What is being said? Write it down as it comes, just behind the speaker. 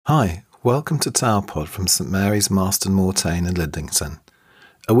Hi, welcome to TowerPod from St Mary's, Marston Mortain in Lidington,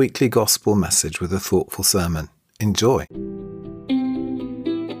 a weekly gospel message with a thoughtful sermon. Enjoy!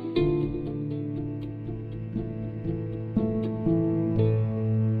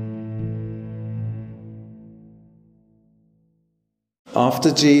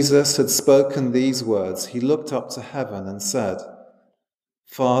 After Jesus had spoken these words, he looked up to heaven and said,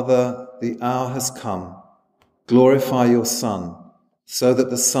 "Father, the hour has come. Glorify your Son, so that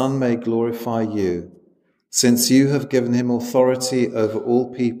the Son may glorify you, since you have given him authority over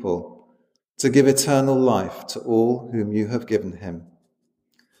all people, to give eternal life to all whom you have given him.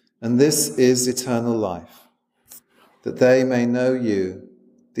 And this is eternal life, that they may know you,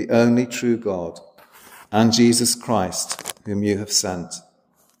 the only true God, and Jesus Christ, whom you have sent.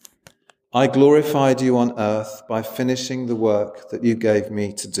 I glorified you on earth by finishing the work that you gave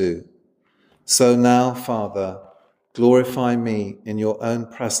me to do. So now, Father, glorify me in your own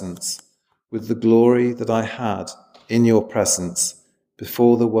presence with the glory that I had in your presence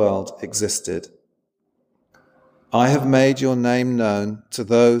before the world existed. I have made your name known to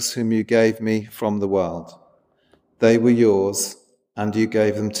those whom you gave me from the world. They were yours, and you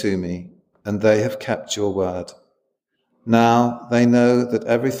gave them to me, and they have kept your word. Now they know that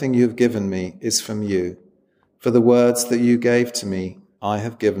everything you have given me is from you, for the words that you gave to me I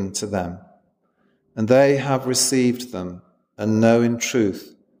have given to them. And they have received them, and know in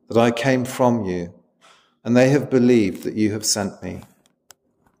truth that I came from you, and they have believed that you have sent me.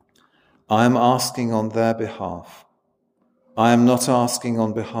 I am asking on their behalf. I am not asking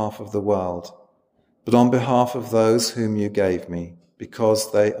on behalf of the world, but on behalf of those whom you gave me,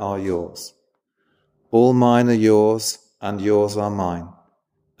 because they are yours. All mine are yours, and yours are mine,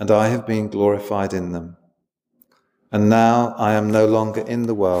 and I have been glorified in them. And now I am no longer in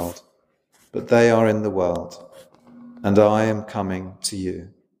the world, but they are in the world, and I am coming to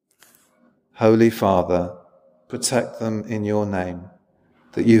you. Holy Father, protect them in your name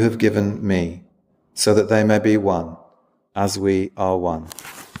that you have given me, so that they may be one, as we are one."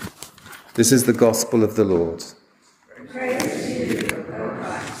 This is the gospel of the Lord. Praise to you, O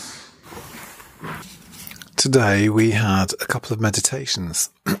Christ. Today we had a couple of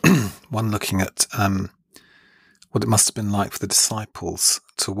meditations, one looking at what it must have been like for the disciples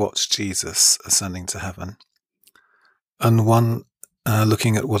to watch Jesus ascending to heaven, and one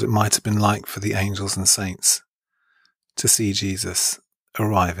looking at what it might have been like for the angels and saints to see Jesus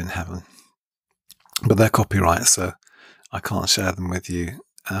arrive in heaven. But they're copyright, so I can't share them with you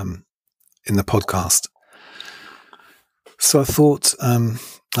in the podcast. So I thought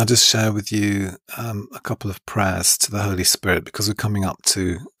I'd just share with you a couple of prayers to the Holy Spirit, because we're coming up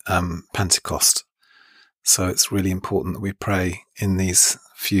to Pentecost. So it's really important that we pray in these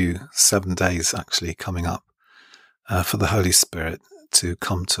 7 days actually coming up for the Holy Spirit to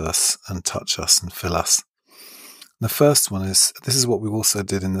come to us and touch us and fill us. The first one is, this is what we also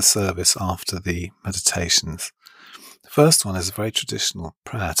did in the service after the meditations. The first one is a very traditional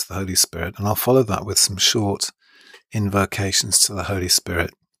prayer to the Holy Spirit, and I'll follow that with some short invocations to the Holy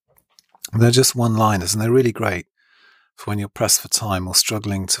Spirit. They're just one-liners, and they're really great for when you're pressed for time or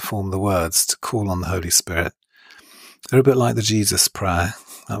struggling to form the words to call on the Holy Spirit. They're a bit like the Jesus prayer,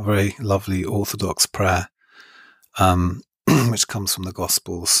 that very lovely Orthodox prayer, which comes from the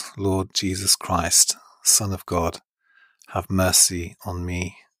Gospels. Lord Jesus Christ, Son of God, have mercy on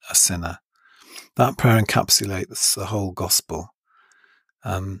me, a sinner. That prayer encapsulates the whole Gospel.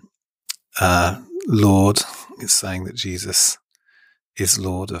 Lord is saying that Jesus is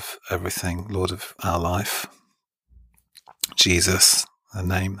Lord of everything, Lord of our life. Jesus, the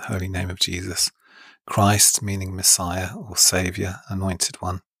name, holy name of Jesus. Christ, meaning Messiah or Saviour, anointed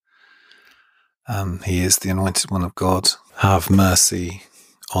one. He is the anointed one of God. Have mercy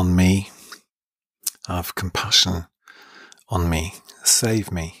on me. Have compassion on me. Save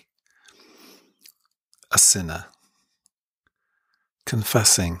me, a sinner.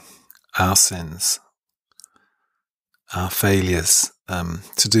 Confessing our sins, our failures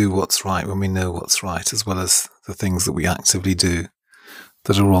to do what's right when we know what's right, as well as the things that we actively do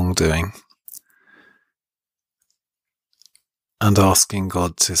that are wrongdoing, and asking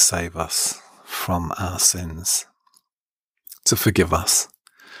God to save us from our sins, to forgive us.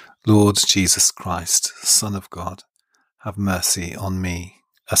 Lord Jesus Christ, Son of God, have mercy on me,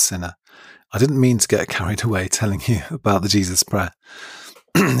 a sinner. I didn't mean to get carried away telling you about the Jesus prayer.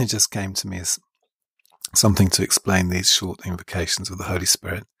 It just came to me as something to explain these short invocations of the Holy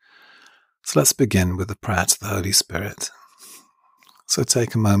Spirit. So let's begin with the prayer to the Holy Spirit. So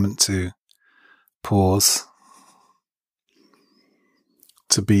take a moment to pause,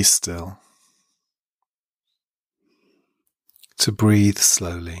 to be still, to breathe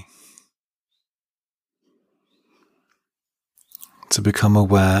slowly, to become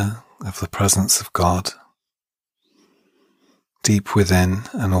aware of the presence of God deep within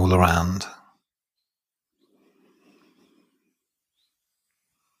and all around.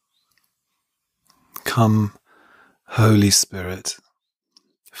 Come, Holy Spirit,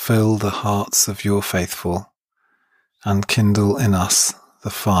 fill the hearts of your faithful and kindle in us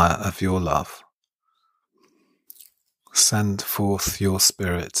the fire of your love. Send forth your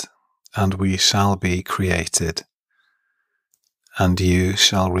Spirit, and we shall be created, and you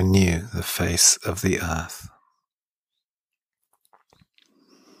shall renew the face of the earth.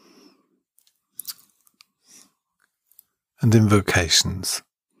 And invocations.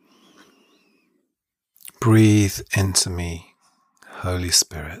 Breathe into me, Holy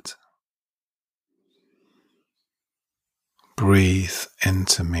Spirit. Breathe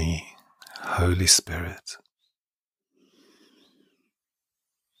into me, Holy Spirit.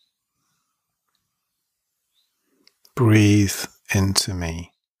 Breathe into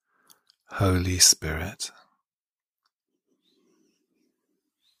me, Holy Spirit.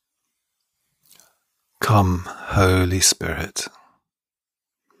 Come, Holy Spirit.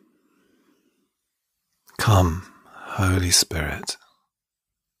 Come, Holy Spirit.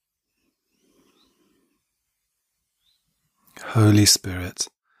 Holy Spirit,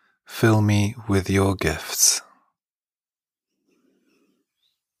 fill me with your gifts.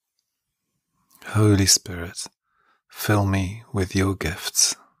 Holy Spirit, fill me with your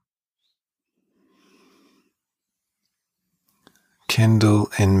gifts.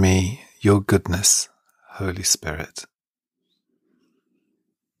 Kindle in me your goodness, Holy Spirit.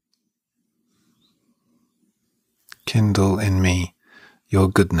 Kindle in me your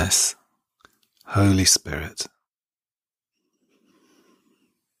goodness, Holy Spirit.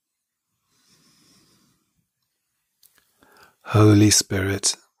 Holy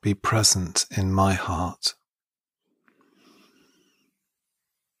Spirit, be present in my heart.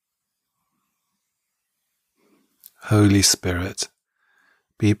 Holy Spirit,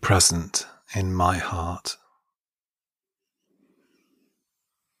 be present in my heart.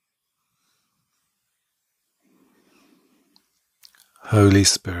 Holy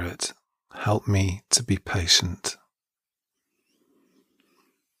Spirit, help me to be patient.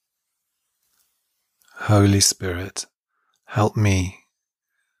 Holy Spirit, help me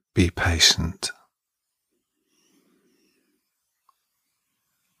be patient.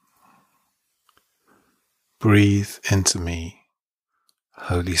 Breathe into me,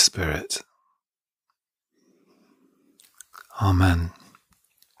 Holy Spirit. Amen.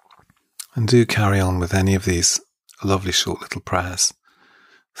 And do carry on with any of these lovely short little prayers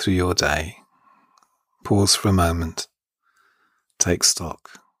through your day. Pause for a moment, take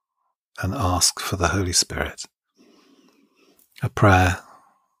stock, and ask for the Holy Spirit. A prayer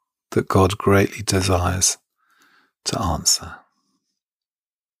that God greatly desires to answer.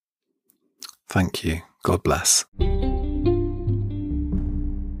 Thank you. God bless.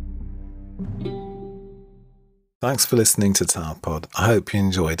 Thanks for listening to Tower Pod. I hope you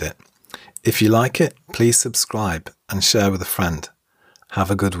enjoyed it. If you like it, please subscribe and share with a friend.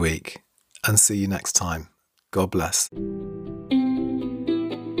 Have a good week and see you next time. God bless.